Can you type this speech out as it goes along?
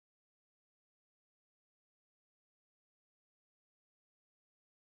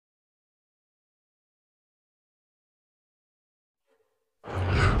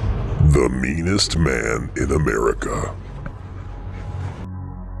The Meanest Man in America.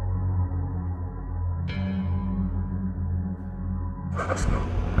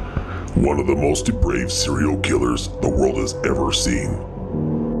 One of the most depraved serial killers the world has ever seen.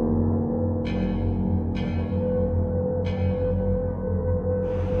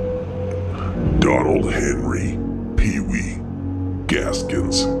 Donald Henry Pee-wee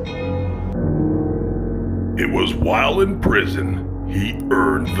Gaskins. It was while in prison he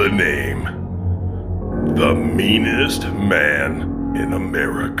earned the name, the meanest man in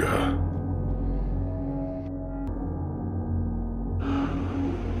America.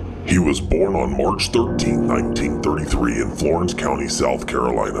 He was born on March 13, 1933 in Florence County, South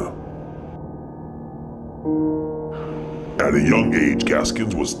Carolina. At a young age,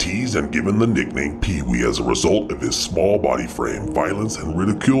 Gaskins was teased and given the nickname Pee-wee as a result of his small body frame. Violence and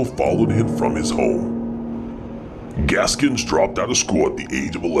ridicule followed him from his home. Gaskins dropped out of school at the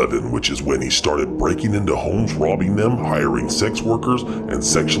age of 11, which is when he started breaking into homes, robbing them, hiring sex workers, and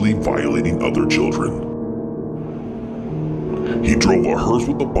sexually violating other children. He drove a hearse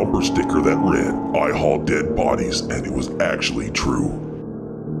with a bumper sticker that read, "I haul dead bodies," and it was actually true.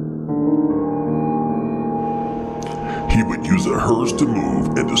 He would use a hearse to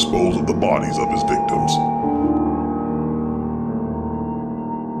move and dispose of the bodies of his victims.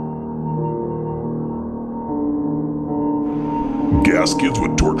 Gaskins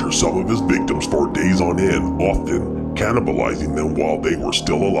would torture some of his victims for days on end, often cannibalizing them while they were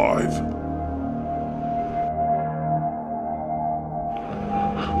still alive.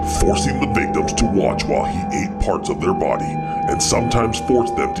 Forcing the victims to watch while he ate parts of their body, and sometimes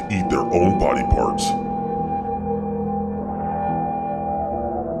forced them to eat their own body parts.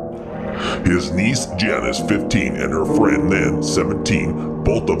 His niece Janice, 15, and her friend then, 17,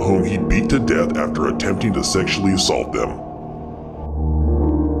 both of whom he beat to death after attempting to sexually assault them.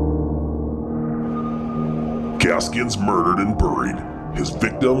 Gaskins murdered and buried his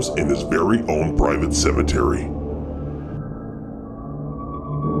victims in his very own private cemetery.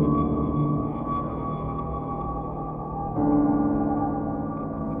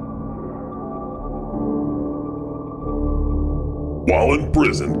 While in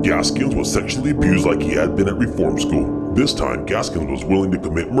prison, Gaskins was sexually abused like he had been at reform school. This time, Gaskins was willing to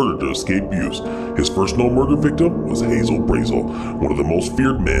commit murder to escape abuse. His first known murder victim was Hazel Brazel, one of the most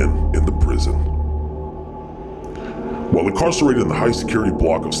feared men in the prison. While incarcerated in the high-security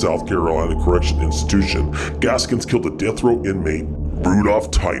block of South Carolina Correctional Institution, Gaskins killed a death row inmate, Rudolph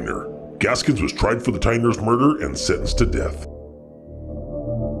Tyner. Gaskins was tried for the Tyner's murder and sentenced to death.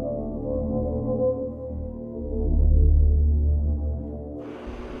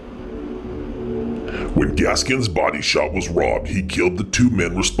 When Gaskins' body shop was robbed, he killed the two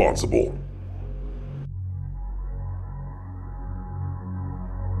men responsible.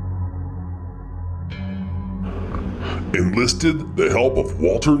 Enlisted the help of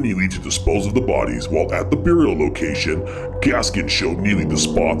Walter Neely to dispose of the bodies. While at the burial location, Gaskins showed Neely the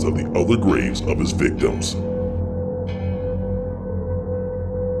spots of the other graves of his victims.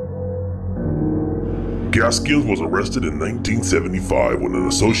 Gaskins was arrested in 1975 when an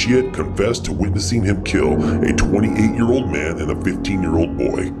associate confessed to witnessing him kill a 28-year-old man and a 15-year-old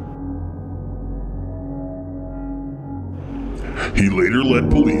boy. He later led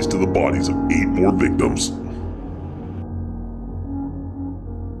police to the bodies of 8 more victims.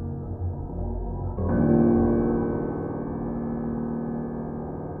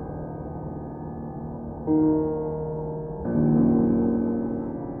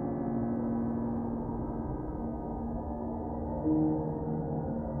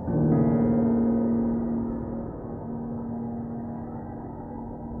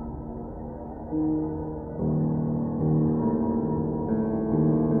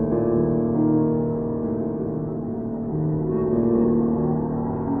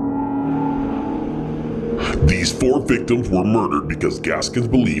 These 4 victims were murdered because Gaskins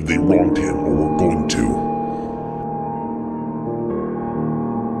believed they wronged him or were going to.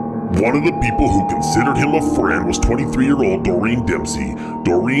 One of the people who considered him a friend was 23-year-old Doreen Dempsey.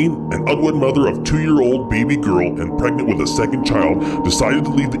 Doreen, an unwed mother of 2-year-old baby girl and pregnant with a second child, decided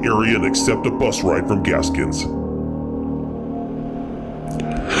to leave the area and accept a bus ride from Gaskins.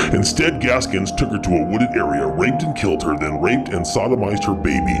 Instead, Gaskins took her to a wooded area, raped and killed her, then raped and sodomized her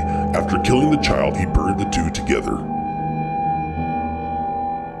baby. After killing the child, he buried the two together.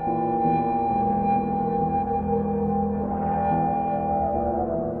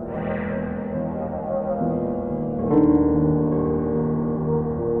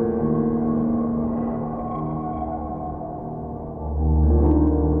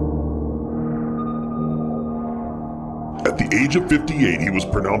 the age of 58, he was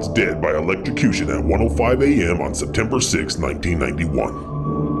pronounced dead by electrocution at 1:05 a.m. on September 6,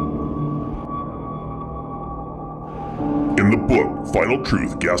 1991. In the book, Final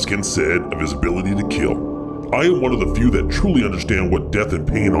Truth, Gaskins said of his ability to kill, "I am one of the few that truly understand what death and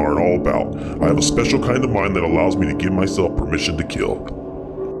pain are all about. I have a special kind of mind that allows me to give myself permission to kill.